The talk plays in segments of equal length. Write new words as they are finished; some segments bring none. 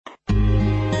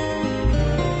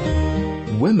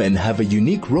women have a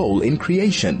unique role in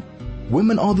creation.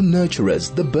 Women are the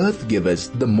nurturers, the birth givers,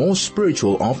 the more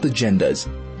spiritual of the genders.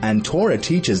 And Torah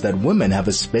teaches that women have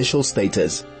a special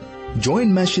status. Join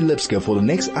Mashi Lipskar for the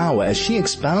next hour as she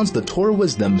expounds the Torah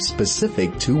wisdom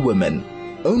specific to women.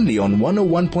 Only on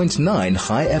 101.9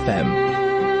 Chai FM.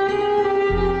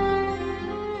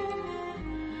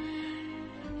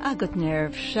 Good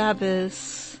Erev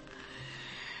Shabbos.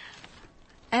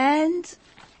 And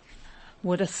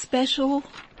what a special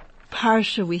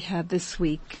parsha we have this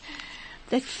week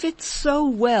that fits so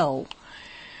well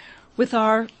with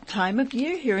our time of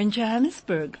year here in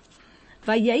Johannesburg.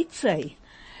 Vayetze.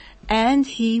 And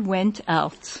he went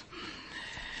out.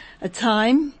 A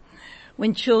time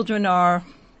when children are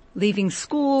leaving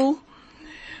school,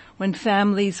 when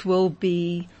families will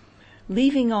be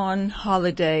leaving on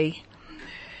holiday.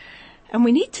 And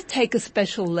we need to take a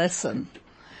special lesson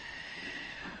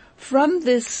from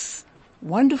this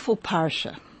wonderful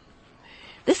parsha.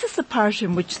 This is the parsha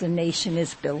in which the nation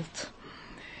is built.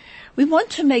 We want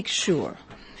to make sure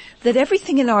that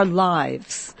everything in our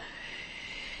lives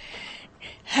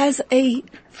has a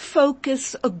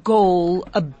focus, a goal,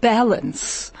 a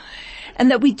balance,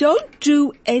 and that we don't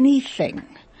do anything.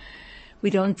 We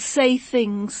don't say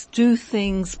things, do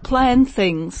things, plan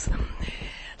things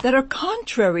that are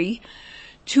contrary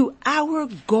to our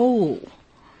goal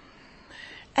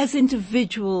as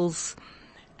individuals,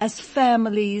 as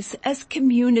families, as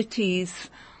communities,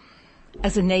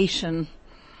 as a nation,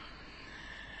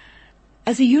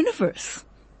 as a universe.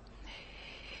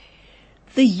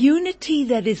 The unity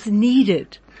that is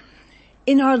needed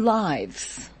in our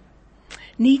lives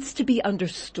needs to be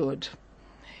understood.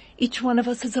 Each one of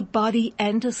us is a body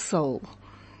and a soul.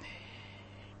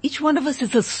 Each one of us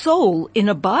is a soul in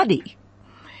a body.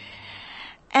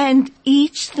 And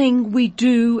each thing we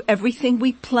do, everything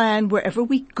we plan, wherever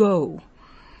we go,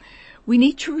 we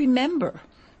need to remember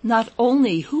not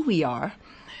only who we are,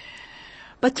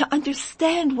 but to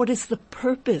understand what is the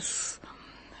purpose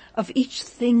of each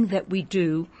thing that we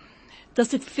do.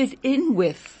 Does it fit in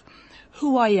with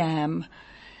who I am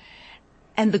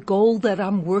and the goal that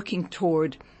I'm working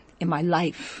toward in my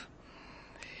life?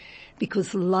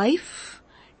 Because life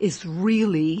is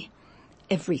really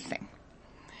everything.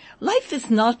 Life is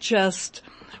not just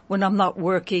when I'm not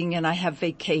working and I have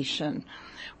vacation,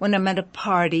 when I'm at a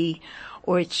party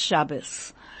or it's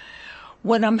Shabbos,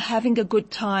 when I'm having a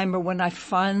good time or when I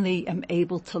finally am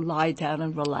able to lie down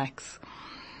and relax.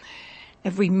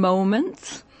 Every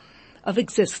moment of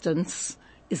existence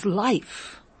is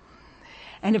life.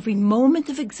 And every moment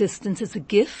of existence is a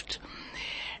gift,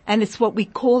 and it's what we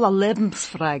call a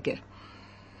Lebensfrage.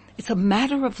 It's a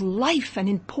matter of life and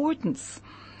importance,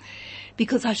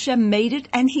 because Hashem made it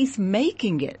and He's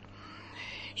making it.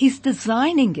 He's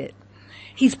designing it.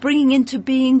 He's bringing into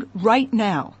being right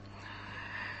now.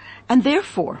 And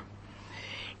therefore,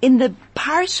 in the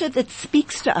parsha that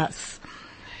speaks to us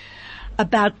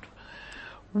about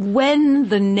when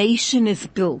the nation is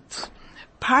built,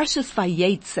 Parshas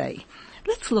Vayetze,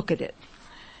 let's look at it.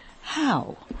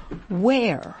 How?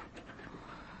 Where?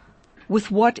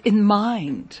 With what in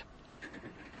mind?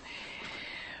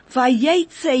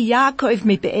 Vayetze Yaakov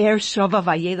mi be'er shova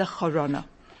vayelech harana.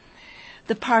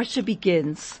 The parsha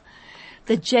begins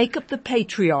that Jacob the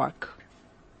patriarch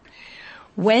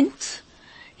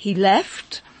he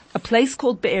left a place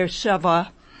called Be'er Sheva,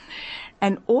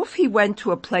 and off he went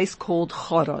to a place called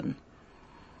Haran.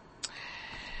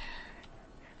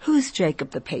 Who's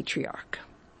Jacob the patriarch?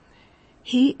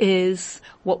 He is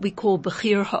what we call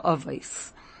Bechir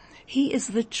Ha'avis. He is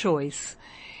the choice.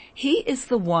 He is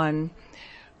the one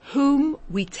whom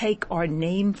we take our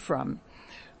name from,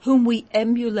 whom we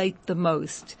emulate the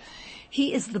most.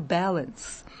 He is the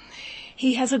balance.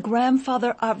 He has a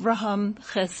grandfather, Avraham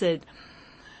Chesed,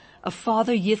 a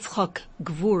father, Yitzchak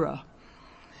Gvura,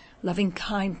 loving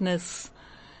kindness,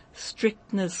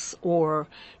 strictness, or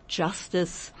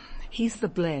justice. He's the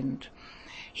blend.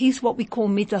 He's what we call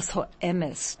midas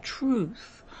ha'emes,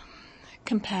 truth,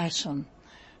 compassion,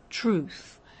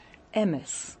 truth,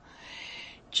 emes.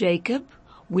 Jacob,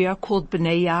 we are called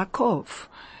Bnei Yaakov.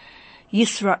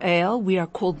 Yisrael, we are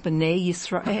called Bnei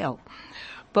Yisrael.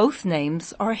 Both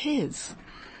names are his.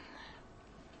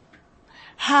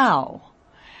 How?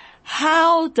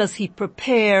 How does he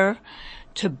prepare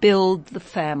to build the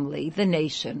family, the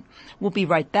nation? We'll be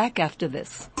right back after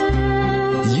this.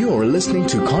 You're listening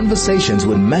to Conversations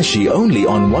with Mashi only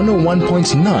on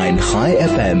 101.9 Chai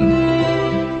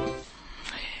FM.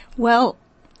 Well,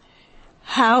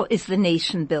 how is the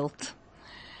nation built?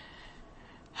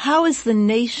 How is the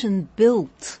nation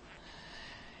built?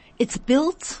 It's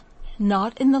built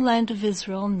not in the land of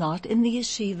Israel, not in the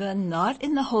yeshiva, not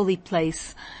in the holy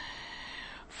place.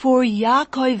 For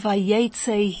Yaakov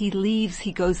Vayetze, he leaves,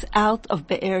 he goes out of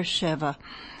Be'er Sheva.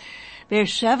 Be'er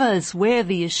Sheva is where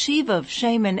the yeshiva of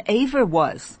Shem and Aver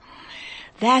was.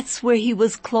 That's where he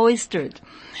was cloistered.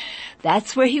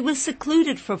 That's where he was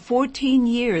secluded for 14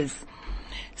 years,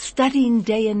 studying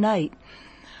day and night,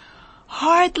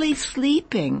 hardly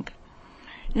sleeping,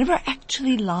 never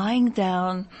actually lying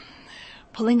down,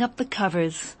 pulling up the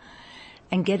covers,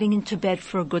 and getting into bed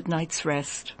for a good night's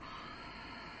rest.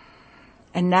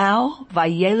 And now,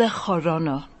 Vayelech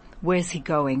Chorona, where's he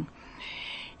going?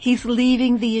 He's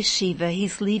leaving the yeshiva,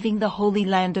 he's leaving the Holy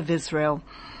Land of Israel.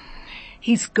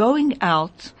 He's going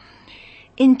out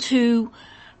into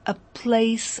a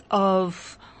place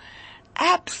of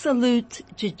absolute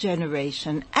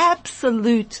degeneration,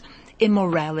 absolute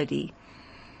immorality,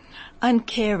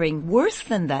 uncaring. Worse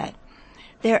than that,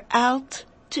 they're out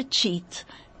to cheat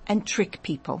and trick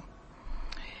people.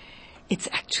 It's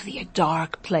actually a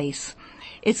dark place.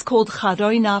 It's called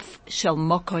Charoinaf Shel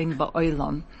Mokoim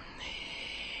Ba'olam.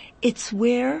 It's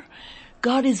where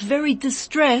God is very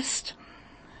distressed,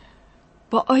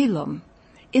 Ba'olam,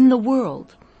 in the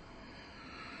world.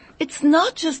 It's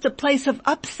not just a place of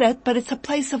upset, but it's a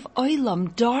place of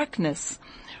olam, darkness,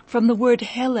 from the word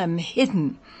helem,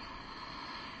 hidden.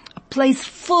 A place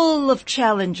full of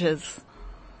challenges,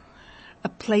 a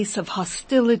place of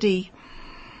hostility,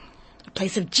 a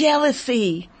place of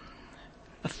jealousy,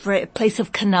 a place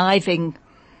of conniving,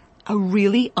 a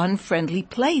really unfriendly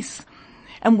place.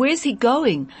 And where's he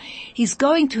going? He's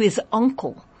going to his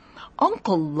uncle,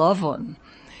 Uncle Lavan.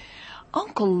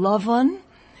 Uncle Lavan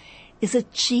is a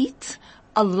cheat,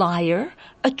 a liar,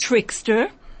 a trickster,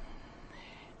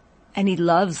 and he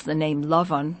loves the name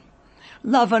Lavan.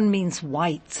 Lavan means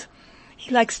white.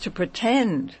 He likes to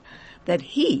pretend that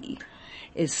he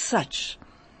is such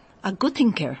a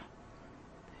gutinker.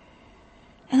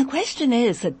 And the question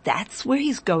is that that's where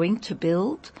he's going to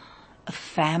build a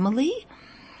family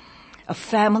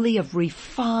of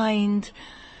refined,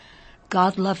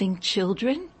 God-loving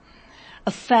children,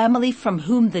 a family from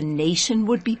whom the nation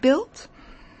would be built?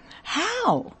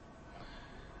 How?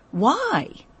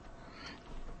 Why?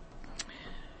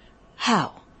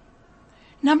 How?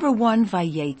 Number one,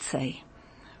 Vayetze.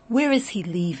 Where is he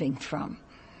leaving from?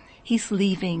 He's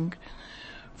leaving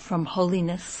from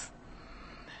holiness,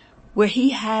 where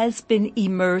he has been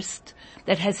immersed,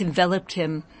 that has enveloped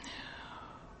him.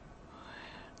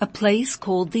 A place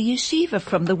called the yeshiva,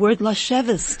 from the word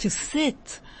lashevis, to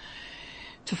sit,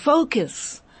 to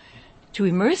focus, to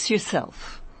immerse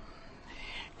yourself.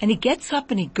 And he gets up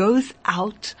and he goes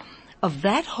out of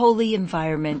that holy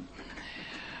environment,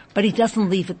 but he doesn't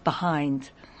leave it behind.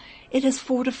 It has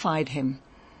fortified him.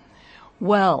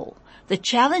 Well, the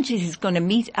challenges he's going to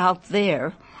meet out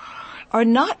there are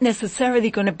not necessarily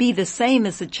going to be the same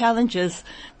as the challenges,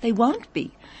 they won't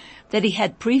be, that he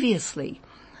had previously.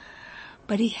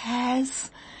 But he has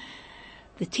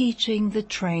the teaching, the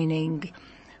training,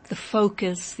 the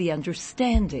focus, the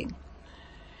understanding.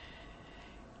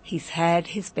 He's had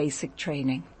his basic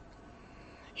training.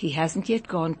 He hasn't yet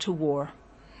gone to war.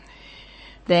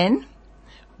 Then,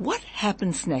 what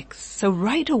happens next? So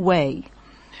right away,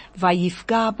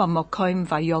 Vayifga b'mokoim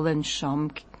vayolen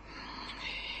sham.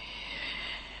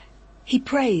 He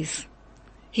prays.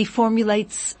 He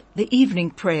formulates the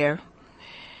evening prayer.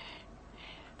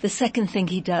 The second thing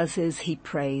he does is he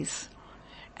prays.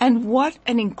 And what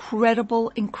an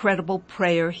incredible, incredible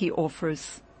prayer he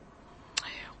offers.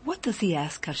 What does he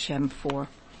ask Hashem for?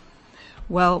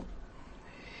 Well,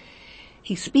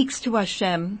 he speaks to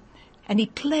Hashem and he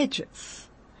pledges.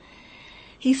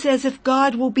 He says, if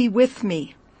God will be with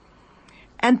me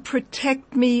and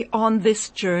protect me on this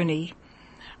journey,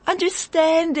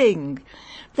 understanding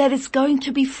that it's going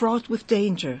to be fraught with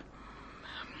danger.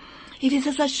 He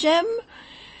says, Hashem,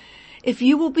 if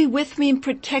you will be with me and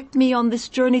protect me on this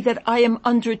journey that I am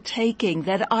undertaking,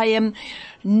 that I am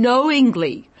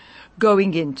knowingly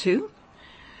going into,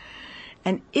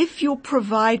 and if you'll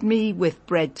provide me with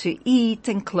bread to eat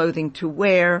and clothing to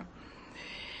wear,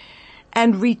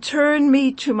 and return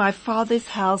me to my father's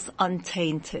house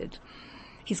untainted.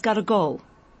 He's got a goal.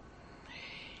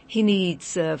 He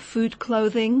needs food,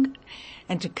 clothing,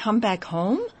 and to come back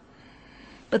home.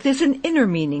 But there's an inner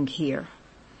meaning here.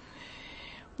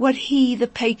 What he, the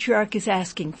patriarch, is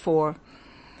asking for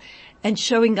and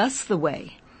showing us the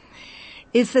way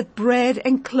is that bread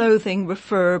and clothing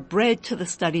refer bread to the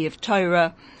study of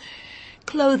Torah,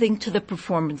 clothing to the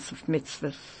performance of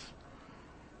mitzvahs.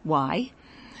 Why?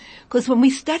 Because when we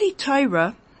study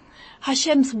Torah,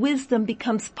 Hashem's wisdom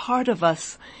becomes part of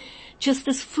us just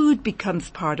as food becomes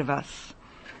part of us.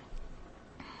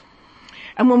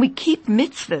 And when we keep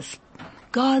mitzvahs,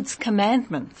 God's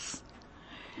commandments,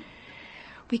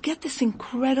 we get this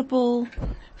incredible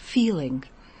feeling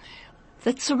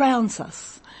that surrounds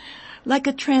us, like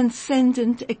a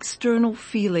transcendent external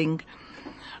feeling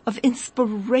of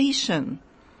inspiration.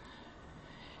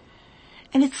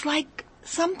 And it's like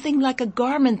something like a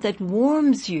garment that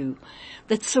warms you,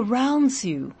 that surrounds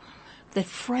you, that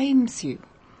frames you.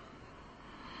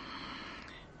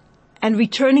 And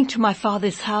returning to my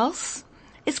Father's house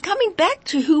is coming back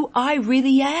to who I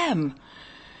really am.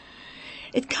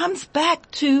 It comes back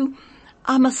to,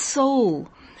 I'm a soul.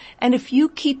 And if you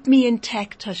keep me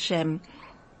intact, Hashem,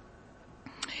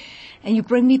 and you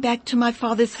bring me back to my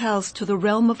Father's house, to the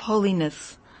realm of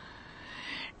holiness,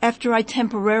 after I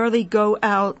temporarily go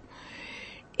out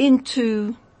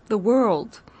into the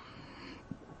world,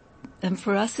 and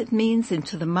for us it means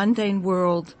into the mundane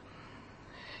world,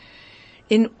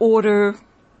 in order,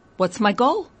 what's my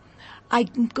goal?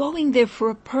 I'm going there for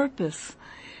a purpose,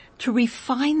 to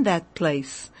refine that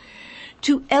place,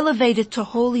 to elevate it to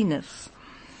holiness.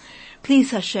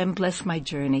 Please, Hashem, bless my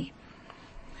journey.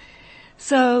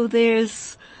 So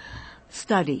there's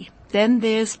study. Then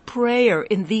there's prayer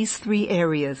in these three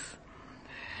areas.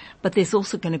 But there's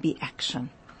also going to be action.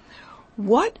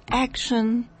 What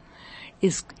action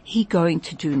is he going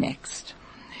to do next?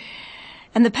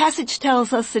 And the passage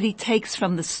tells us that he takes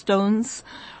from the stones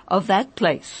of that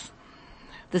place,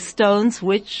 the stones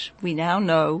which we now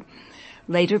know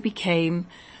later became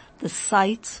the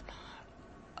site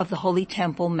of the Holy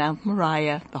Temple, Mount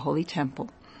Moriah, the Holy Temple.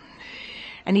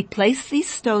 And he placed these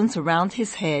stones around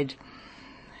his head,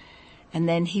 and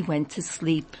then he went to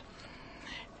sleep.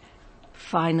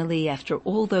 Finally, after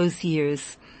all those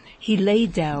years, he lay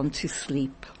down to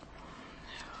sleep.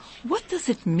 What does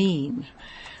it mean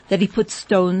that he put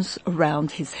stones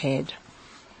around his head?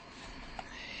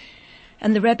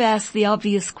 And the Rebbe asked the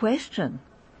obvious question.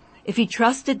 If he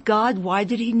trusted God, why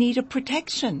did he need a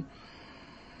protection?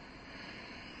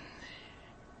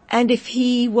 And if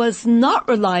he was not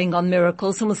relying on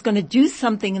miracles and was going to do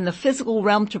something in the physical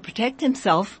realm to protect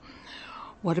himself,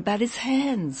 what about his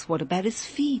hands? What about his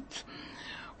feet?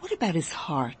 What about his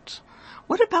heart?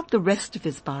 What about the rest of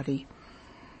his body?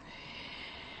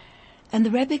 And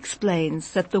the Rebbe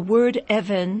explains that the word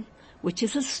even, which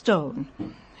is a stone,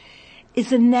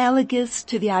 is analogous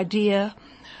to the idea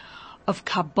of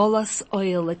Kabbalah's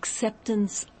oil,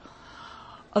 acceptance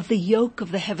of the yoke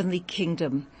of the heavenly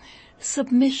kingdom,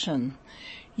 submission,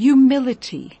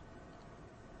 humility.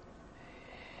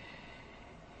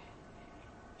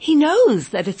 He knows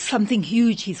that it's something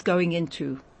huge he's going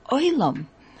into. Olam,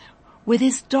 with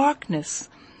his darkness,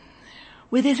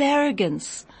 with his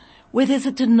arrogance, with his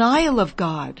denial of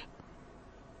God.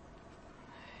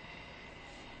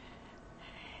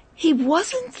 He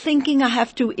wasn't thinking, I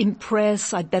have to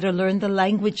impress, I better learn the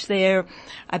language there,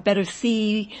 I better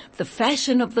see the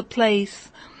fashion of the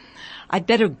place, I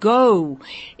better go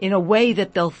in a way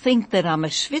that they'll think that I'm a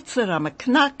schwitzer, I'm a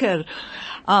knacker,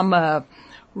 I'm a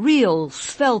real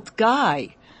svelte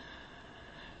guy.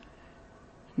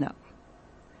 No.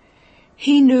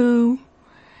 He knew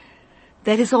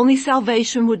that his only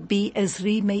salvation would be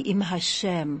Ezri Me'im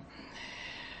Hashem.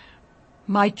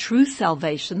 My true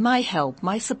salvation, my help,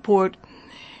 my support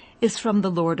is from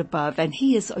the Lord above, and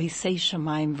he is Oisei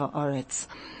Shamayim Va'aretz.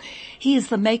 He is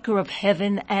the maker of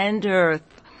heaven and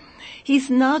earth. He's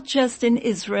not just in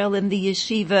Israel, in the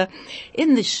yeshiva,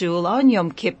 in the shul, on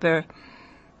Yom Kippur,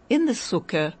 in the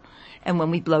sukkah, and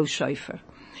when we blow shofar.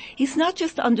 He's not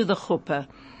just under the chuppah.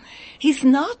 He's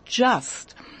not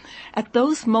just at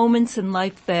those moments in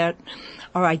life that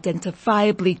are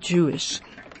identifiably Jewish.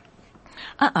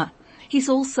 He's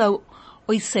also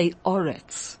Oisei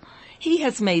Oretz. He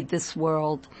has made this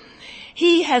world.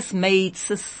 He has made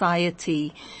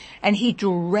society, and he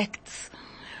directs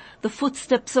the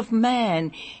footsteps of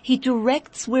man. He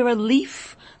directs where a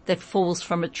leaf that falls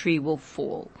from a tree will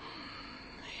fall.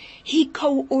 He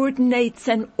coordinates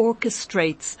and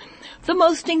orchestrates the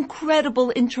most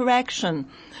incredible interaction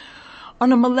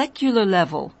on a molecular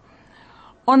level,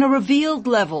 on a revealed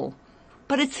level,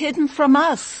 but it's hidden from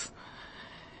us.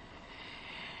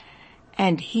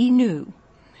 And he knew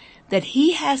that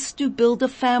he has to build a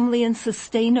family and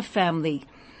sustain a family.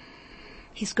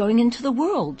 He's going into the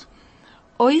world.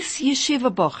 Ois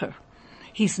yeshiva bocher.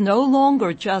 He's no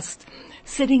longer just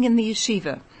sitting in the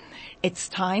yeshiva. It's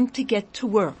time to get to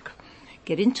work.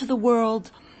 Get into the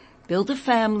world, build a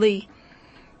family,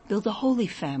 build a holy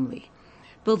family,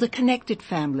 build a connected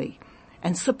family,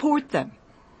 and support them.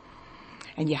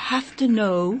 And you have to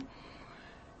know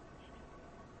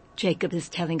Jacob is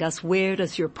telling us, where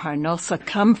does your parnasa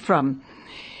come from?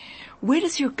 Where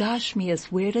does your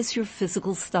gashmias, where does your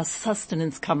physical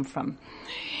sustenance come from?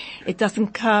 It doesn't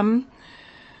come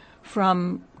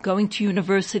from going to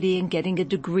university and getting a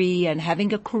degree and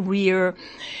having a career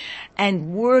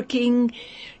and working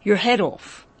your head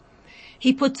off.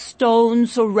 He put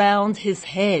stones around his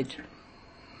head.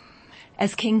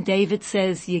 As King David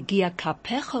says, Yegia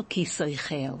kapecha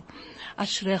kiseichel,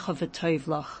 ashrecha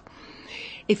v'tovlach.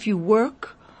 If you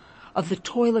work of the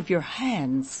toil of your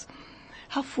hands,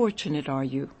 how fortunate are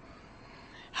you?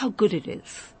 How good it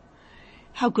is.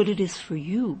 How good it is for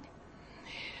you.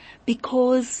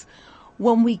 Because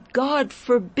when we, God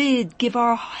forbid, give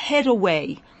our head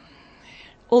away,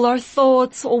 all our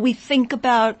thoughts, all we think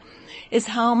about is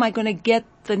how am I going to get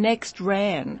the next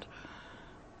rand,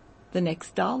 the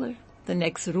next dollar, the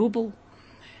next ruble,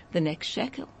 the next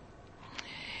shekel.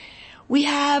 We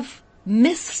have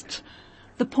missed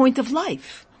the point of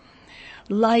life.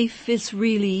 Life is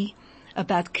really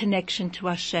about connection to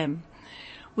Hashem,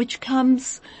 which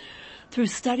comes through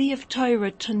study of Torah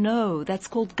to know, that's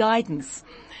called guidance,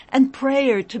 and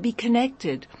prayer to be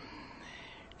connected,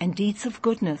 and deeds of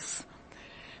goodness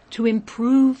to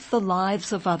improve the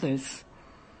lives of others.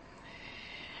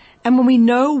 And when we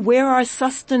know where our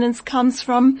sustenance comes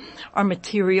from, our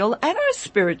material and our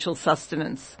spiritual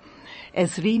sustenance,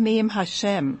 Ezri me'im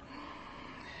Hashem.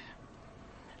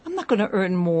 I'm not going to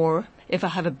earn more if I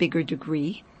have a bigger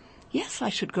degree. Yes, I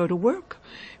should go to work.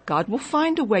 God will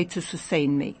find a way to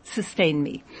sustain me.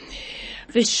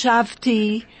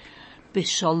 V'shavti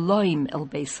b'shalom el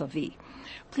beis avi.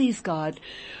 Please, God,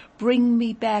 bring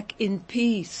me back in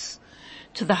peace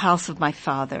to the house of my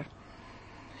father.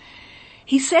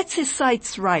 He sets his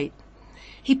sights right.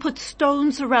 He puts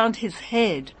stones around his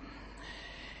head,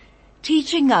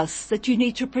 teaching us that you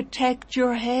need to protect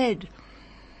your head.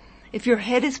 If your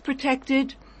head is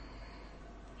protected,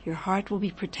 your heart will be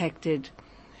protected,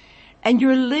 and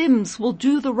your limbs will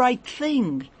do the right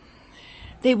thing.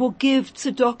 They will give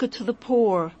tzedakah to the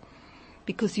poor,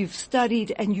 because you've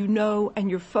studied and you know and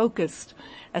you're focused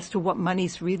as to what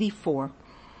money's really for.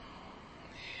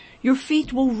 Your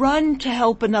feet will run to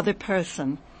help another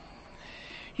person.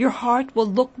 Your heart will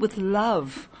look with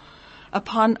love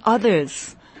upon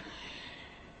others.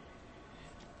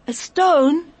 A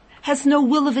stone has no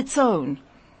will of its own.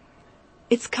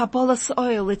 It's Kabbalah's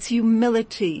oil, it's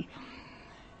humility.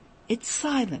 It's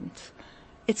silent.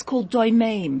 It's called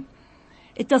doimeim.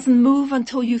 It doesn't move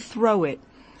until you throw it.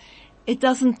 It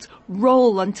doesn't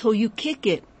roll until you kick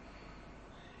it.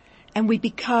 And we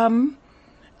become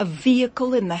a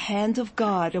vehicle in the hand of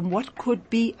God. And what could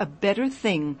be a better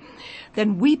thing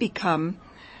than we become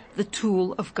the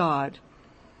tool of God?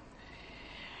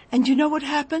 And you know what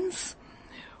happens?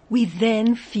 We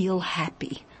then feel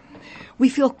happy. We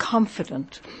feel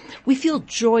confident. We feel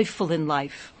joyful in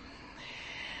life.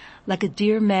 Like a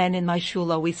dear man in my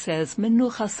shul always says,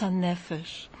 menuchas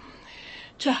hanefesh.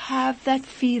 To have that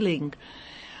feeling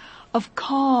of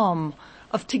calm,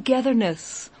 of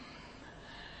togetherness,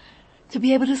 to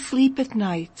be able to sleep at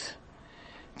night,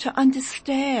 to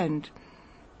understand,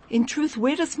 in truth,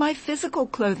 where does my physical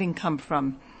clothing come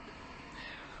from?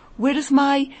 Where does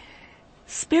my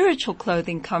spiritual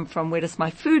clothing come from? Where does my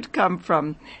food come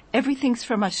from? Everything's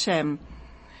from Hashem.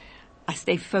 I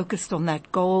stay focused on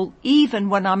that goal even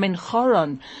when I'm in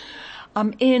Choron.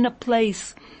 I'm in a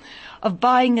place of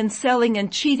buying and selling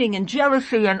and cheating and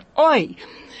jealousy and oi.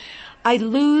 I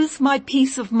lose my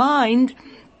peace of mind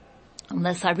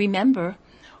unless I remember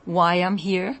why I'm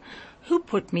here, who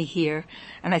put me here,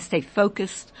 and I stay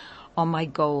focused on my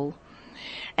goal.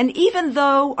 And even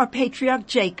though our patriarch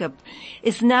Jacob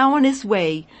is now on his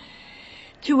way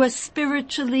to a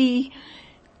spiritually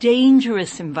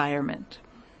dangerous environment,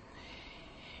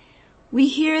 we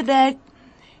hear that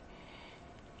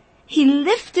he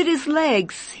lifted his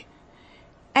legs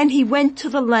and he went to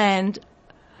the land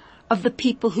of the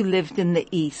people who lived in the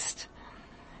east.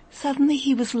 Suddenly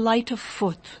he was light of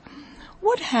foot.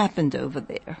 What happened over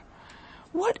there?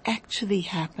 What actually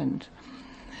happened?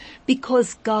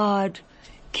 Because God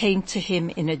came to him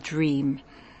in a dream.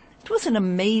 It was an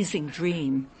amazing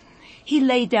dream. He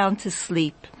lay down to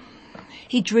sleep.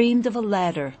 He dreamed of a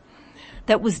ladder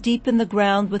that was deep in the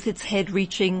ground with its head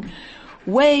reaching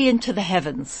way into the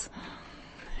heavens.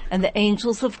 And the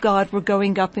angels of God were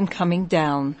going up and coming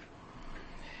down.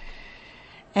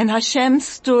 And Hashem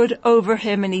stood over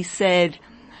him and he said,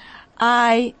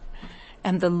 I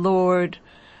am the Lord,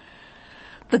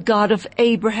 the God of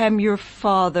Abraham your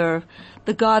father,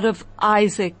 the God of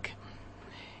Isaac.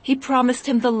 He promised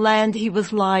him the land he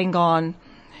was lying on.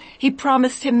 He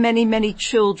promised him many, many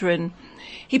children.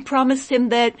 He promised him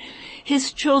that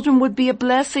his children would be a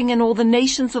blessing and all the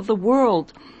nations of the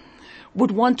world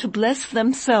would want to bless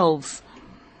themselves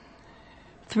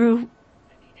through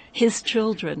his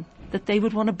children, that they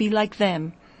would want to be like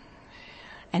them.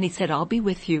 And he said, I'll be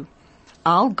with you.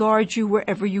 I'll guard you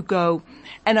wherever you go,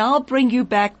 and I'll bring you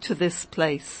back to this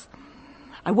place.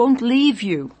 I won't leave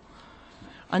you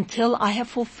until I have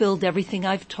fulfilled everything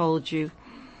I've told you.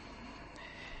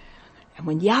 And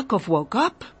when Yaakov woke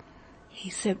up, he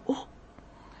said, oh,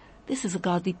 this is a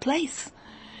godly place.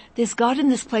 There's God in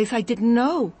this place I didn't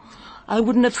know. I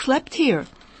wouldn't have slept here.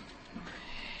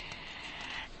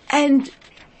 And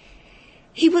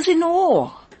he was in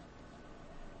awe.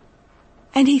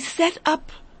 And he set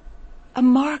up a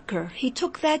marker. He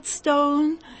took that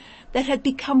stone that had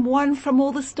become one from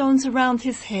all the stones around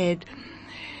his head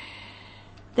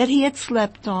that he had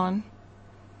slept on.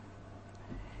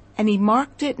 And he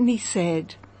marked it and he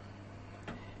said,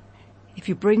 if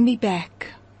you bring me back,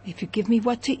 if you give me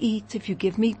what to eat, if you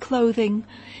give me clothing,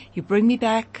 you bring me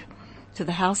back to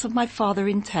the house of my father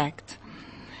intact,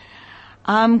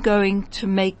 I'm going to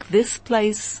make this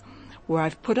place where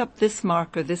I've put up this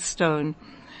marker, this stone,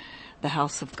 the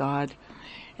house of God,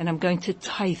 and I'm going to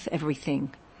tithe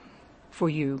everything for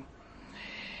you.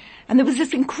 And there was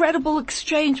this incredible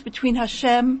exchange between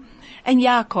Hashem and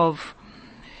Yaakov,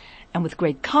 and with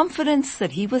great confidence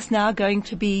that he was now going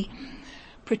to be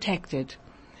protected,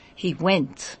 he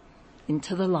went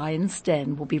into the lion's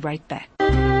den. We'll be right back.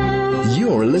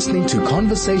 You're listening to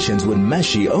Conversations with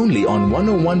Mashi only on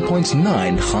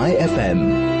 101.9 High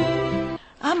FM.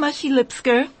 I'm Mashi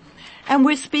Lipskar, and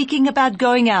we're speaking about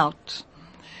going out.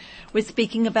 We're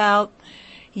speaking about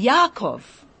Yaakov,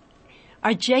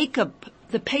 our Jacob,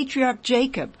 the patriarch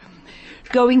Jacob,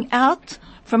 going out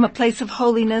from a place of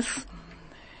holiness,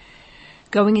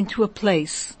 going into a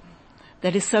place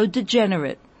that is so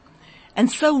degenerate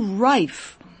and so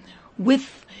rife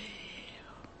with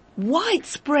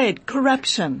widespread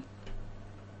corruption.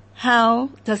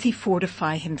 How does he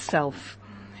fortify himself?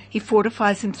 He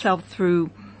fortifies himself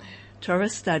through Torah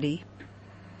study.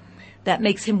 That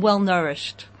makes him well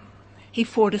nourished. He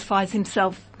fortifies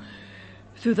himself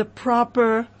through the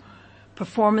proper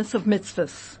performance of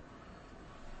mitzvahs.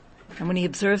 And when he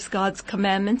observes God's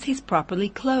commandments, he's properly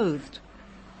clothed.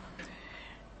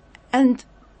 And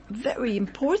very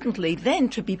importantly, then,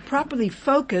 to be properly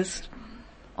focused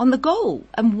on the goal.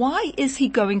 And why is he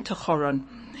going to Haran?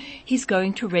 He's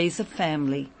going to raise a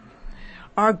family.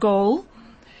 Our goal,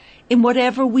 in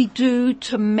whatever we do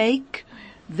to make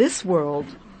this world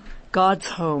God's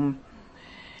home.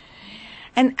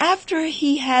 And after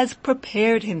he has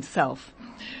prepared himself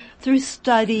through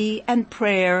study and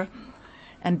prayer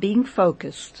and being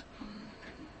focused,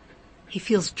 he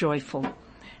feels joyful.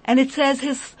 And it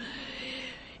says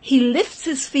he lifts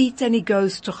his feet and he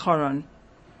goes to Haran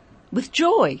with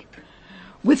joy,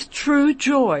 with true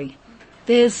joy.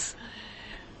 There's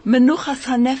menuchas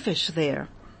hanefesh there.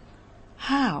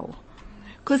 How?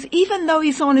 Because even though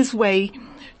he's on his way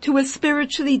to a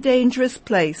spiritually dangerous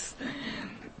place,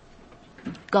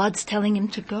 God's telling him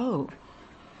to go.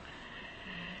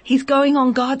 He's going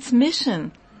on God's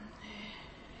mission.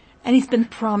 And he's been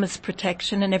promised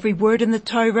protection, and every word in the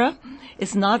Torah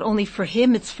is not only for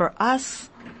him, it's for us.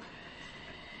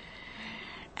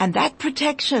 And that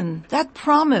protection, that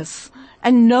promise,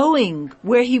 and knowing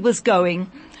where he was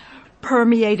going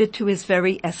permeated to his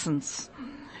very essence,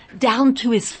 down to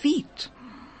his feet.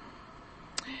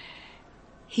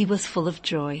 He was full of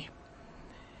joy.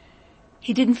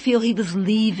 He didn't feel he was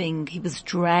leaving, he was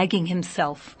dragging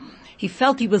himself. He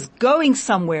felt he was going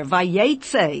somewhere,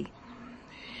 vayetze.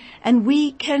 And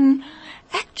we can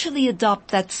actually adopt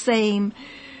that same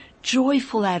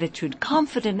joyful attitude,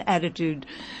 confident attitude,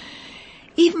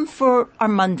 even for our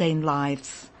mundane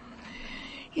lives.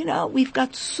 You know, we've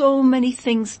got so many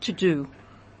things to do.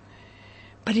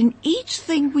 But in each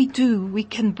thing we do, we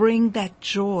can bring that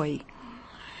joy.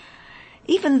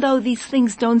 Even though these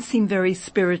things don't seem very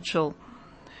spiritual,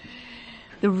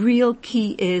 the real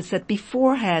key is that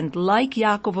beforehand, like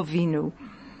Yaakov Avinu,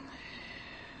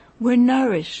 we're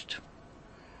nourished.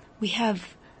 We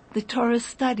have the Torah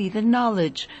study, the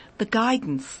knowledge, the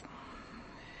guidance.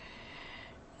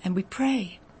 And we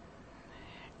pray.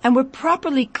 And we're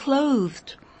properly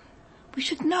clothed. We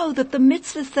should know that the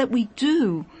mitzvahs that we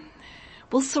do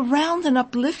will surround and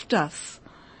uplift us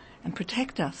and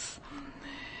protect us.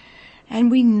 And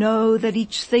we know that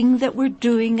each thing that we're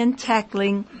doing and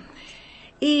tackling,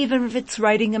 even if it's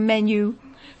writing a menu,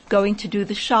 going to do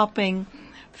the shopping,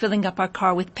 filling up our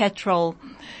car with petrol,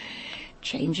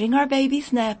 changing our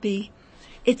baby's nappy,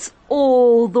 it's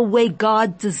all the way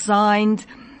God designed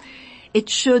It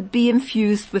should be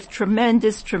infused with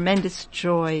tremendous, tremendous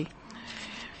joy.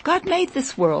 God made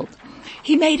this world.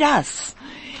 He made us.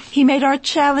 He made our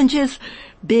challenges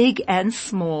big and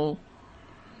small.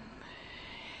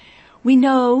 We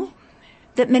know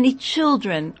that many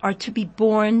children are to be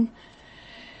born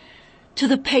to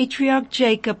the patriarch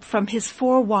Jacob from his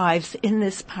 4 wives in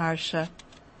this parsha.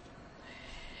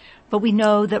 But we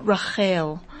know that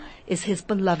Rachel is his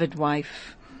beloved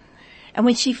wife. And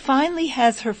when she finally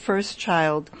has her first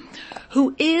child,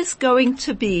 who is going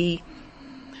to be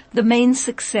the main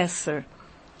successor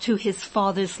to his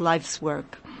father's life's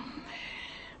work,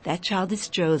 that child is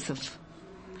Joseph.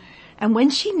 And when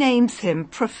she names him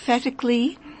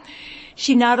prophetically,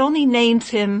 she not only names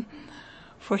him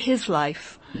for his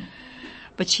life,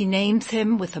 but she names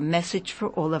him with a message for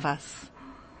all of us.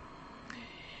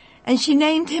 And she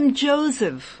named him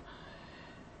Joseph.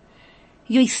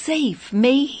 Yosef,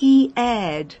 may he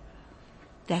add.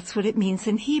 That's what it means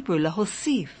in Hebrew,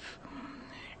 lahosif.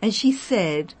 And she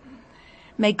said,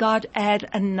 may God add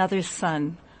another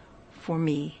son for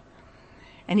me.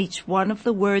 And each one of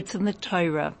the words in the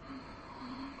Torah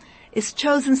is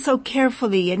chosen so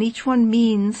carefully, and each one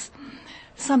means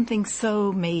something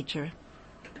so major.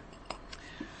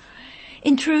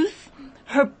 In truth,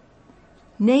 her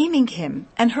naming him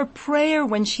and her prayer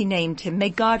when she named him, may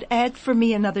God add for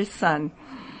me another son,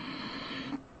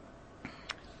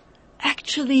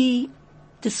 actually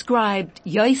described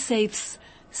Yosef's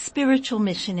spiritual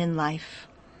mission in life.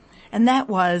 And that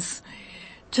was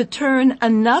to turn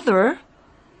another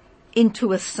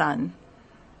into a son.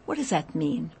 What does that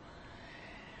mean?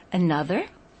 Another,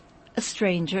 a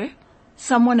stranger,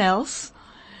 someone else.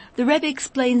 The Rebbe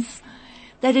explains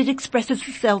that it expresses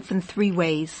itself in 3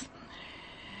 ways.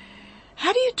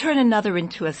 How do you turn another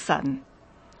into a son?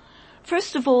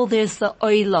 First of all, there's the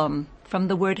olam, from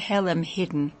the word helem,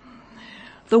 hidden.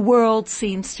 The world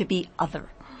seems to be other.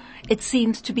 It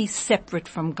seems to be separate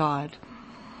from God.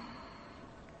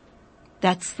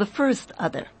 That's the first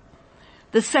other.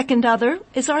 The second other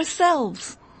is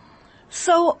ourselves.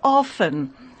 So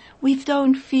often we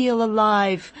don't feel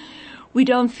alive. We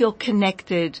don't feel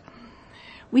connected.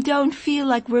 We don't feel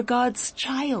like we're God's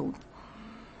child,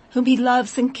 whom he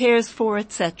loves and cares for,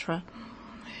 etc.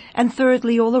 And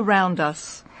thirdly, all around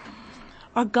us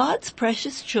are God's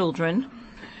precious children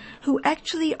who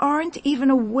actually aren't even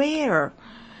aware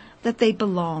that they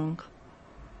belong.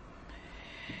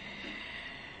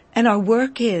 And our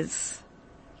work is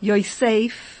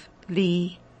Yosef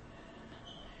li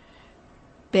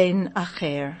ben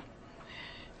acher,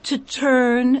 to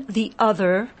turn the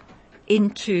other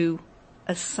into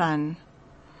a son.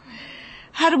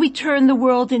 How do we turn the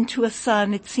world into a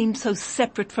son? It seems so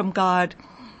separate from God.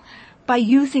 By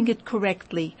using it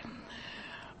correctly,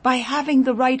 by having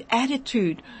the right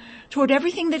attitude toward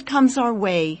everything that comes our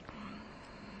way.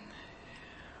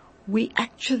 We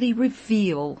actually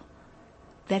reveal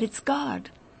that it's God.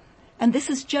 And this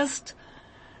is just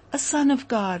a son of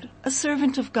God, a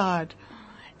servant of God.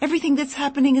 Everything that's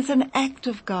happening is an act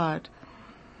of God.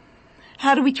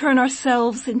 How do we turn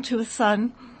ourselves into a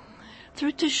son?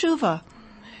 Through teshuvah,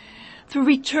 through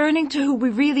returning to who we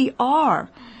really are.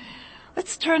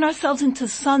 Let's turn ourselves into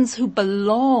sons who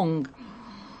belong.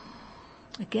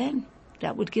 Again,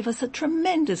 that would give us a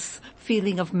tremendous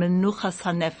feeling of menuchas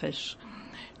hanefesh,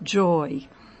 joy,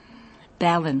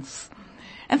 balance.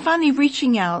 And finally,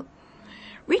 reaching out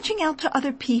to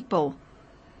other people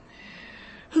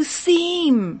who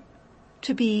seem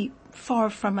to be far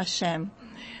from Hashem.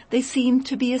 They seem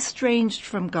to be estranged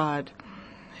from God.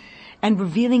 And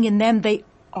revealing in them they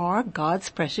are God's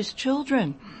precious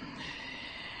children.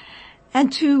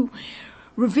 And to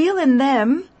reveal in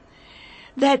them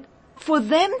that for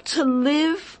them to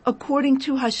live according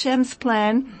to Hashem's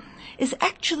plan is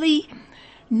actually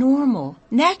normal,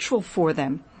 natural for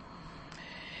them.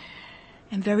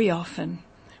 And very often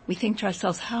we think to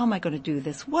ourselves, how am I going to do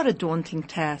this? What a daunting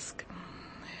task.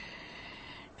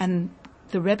 And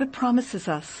the Rebbe promises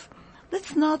us,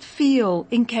 let's not feel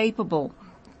incapable.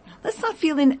 Let's not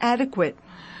feel inadequate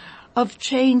of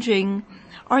changing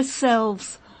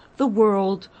ourselves, the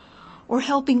world, or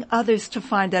helping others to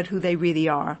find out who they really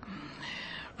are.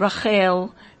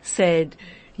 Rachel said,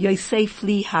 Yosef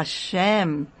li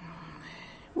Hashem.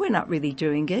 We're not really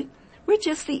doing it. We're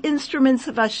just the instruments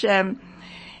of Hashem.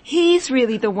 He's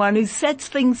really the one who sets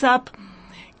things up,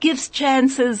 gives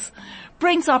chances,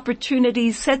 brings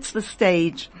opportunities, sets the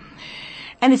stage.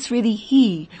 And it's really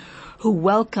he who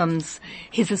welcomes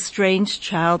his estranged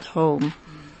child home.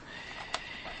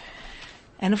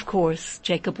 And of course,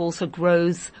 Jacob also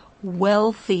grows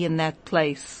wealthy in that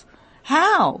place.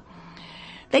 How?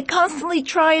 They constantly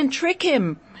try and trick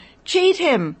him. cheat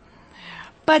him.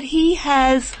 But he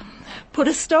has put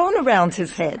a stone around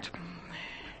his head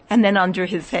and then under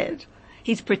his head.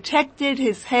 He's protected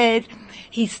his head.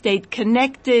 He stayed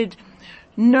connected,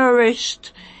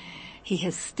 nourished. He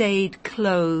has stayed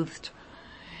clothed.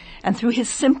 And through his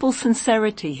simple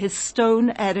sincerity, his stone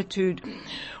attitude,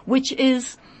 which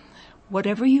is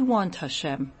whatever you want,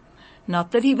 Hashem.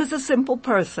 Not that he was a simple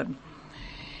person.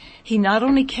 He not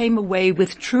only came away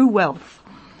with true wealth,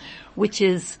 which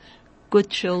is good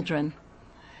children,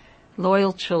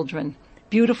 loyal children,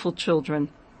 beautiful children,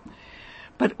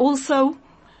 but also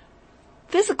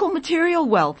physical material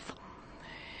wealth.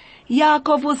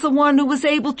 Yaakov was the one who was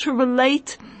able to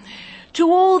relate to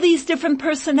all these different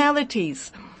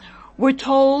personalities. We're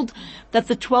told that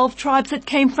the 12 tribes that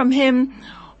came from him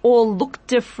all looked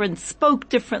different, spoke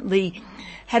differently,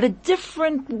 had a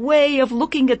different way of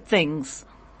looking at things.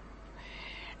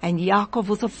 And Yaakov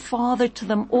was a father to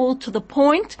them all, to the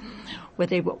point where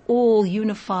they were all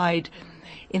unified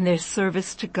in their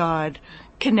service to God,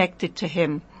 connected to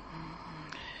him.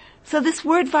 So this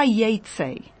word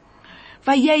vayetze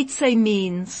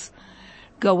means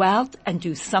go out and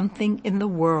do something in the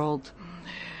world.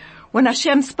 When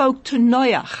Hashem spoke to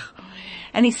Noach,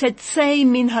 and he said, "Tzei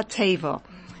min hateva,"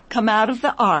 come out of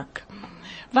the ark.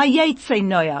 Vayetze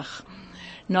Noach.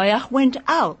 Noach went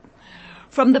out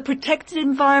from the protected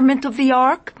environment of the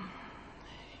ark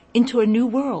into a new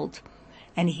world,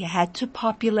 and he had to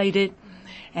populate it,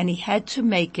 and he had to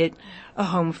make it a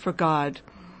home for God.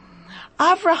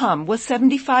 Avraham was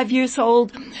 75 years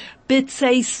old,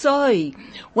 bitzei soy,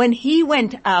 when he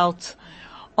went out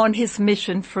on his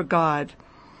mission for God,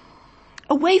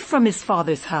 away from his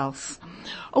father's house,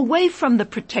 away from the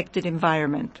protected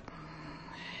environment.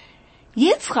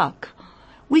 Yitzchak,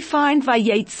 we find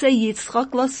vayetze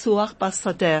Yitzchak lasuach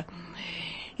basadeh.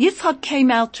 Yitzchak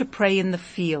came out to pray in the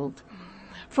field.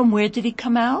 From where did he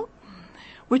come out?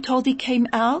 We're told he came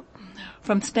out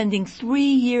from spending 3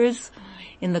 years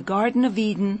in the Garden of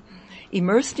Eden,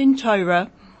 immersed in Torah,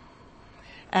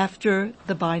 after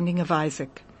the binding of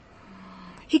Isaac.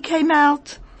 He came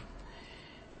out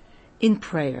in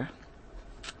prayer.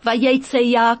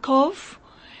 Vayetze Yaakov,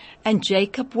 and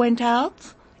Jacob went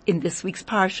out, in this week's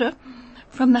Parsha,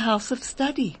 from the house of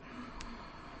study.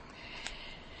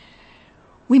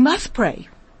 We must pray,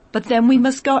 but then we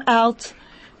must go out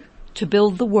to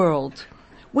build the world.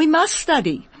 We must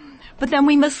study, but then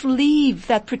we must leave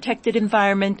that protected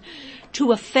environment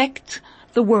to affect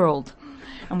the world.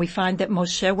 And we find that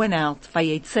Moshe went out,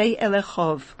 Vayetze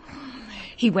Elechov.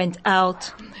 He went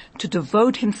out to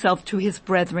devote himself to his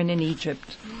brethren in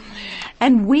Egypt.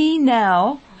 And we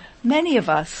now, many of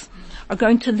us, are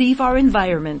going to leave our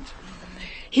environment.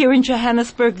 Here in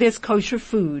Johannesburg, there's kosher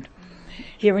food.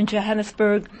 Here in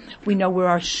Johannesburg, we know where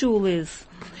our shul is.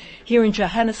 Here in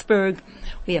Johannesburg,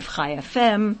 we have Chai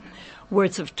FM,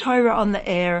 words of Torah on the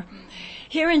air.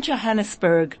 Here in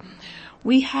Johannesburg,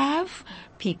 we have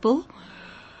people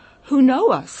who know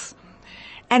us.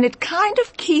 And it kind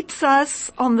of keeps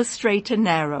us on the straight and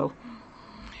narrow.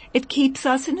 It keeps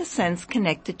us, in a sense,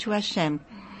 connected to Hashem.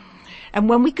 And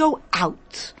when we go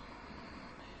out,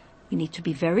 we need to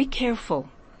be very careful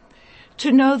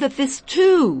to know that this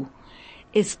too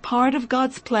is part of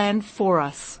God's plan for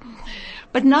us.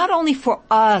 But not only for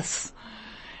us,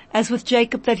 as with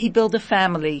Jacob that he built a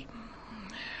family,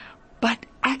 but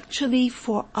actually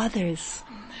for others.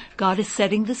 God is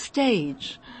setting the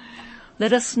stage.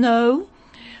 Let us know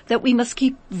that we must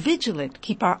keep vigilant,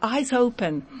 keep our eyes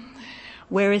open.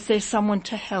 Where is there someone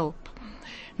to help?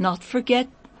 Not forget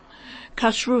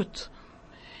kashrut.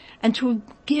 And to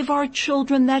give our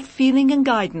children that feeling and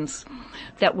guidance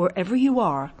that wherever you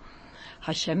are,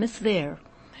 Hashem is there.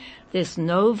 There's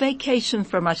no vacation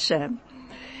from Hashem.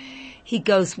 He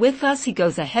goes with us. He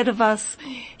goes ahead of us.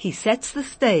 He sets the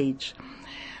stage.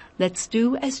 Let's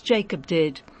do as Jacob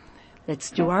did.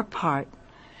 Let's do our part.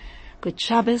 Good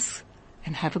Shabbos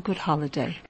and have a good holiday.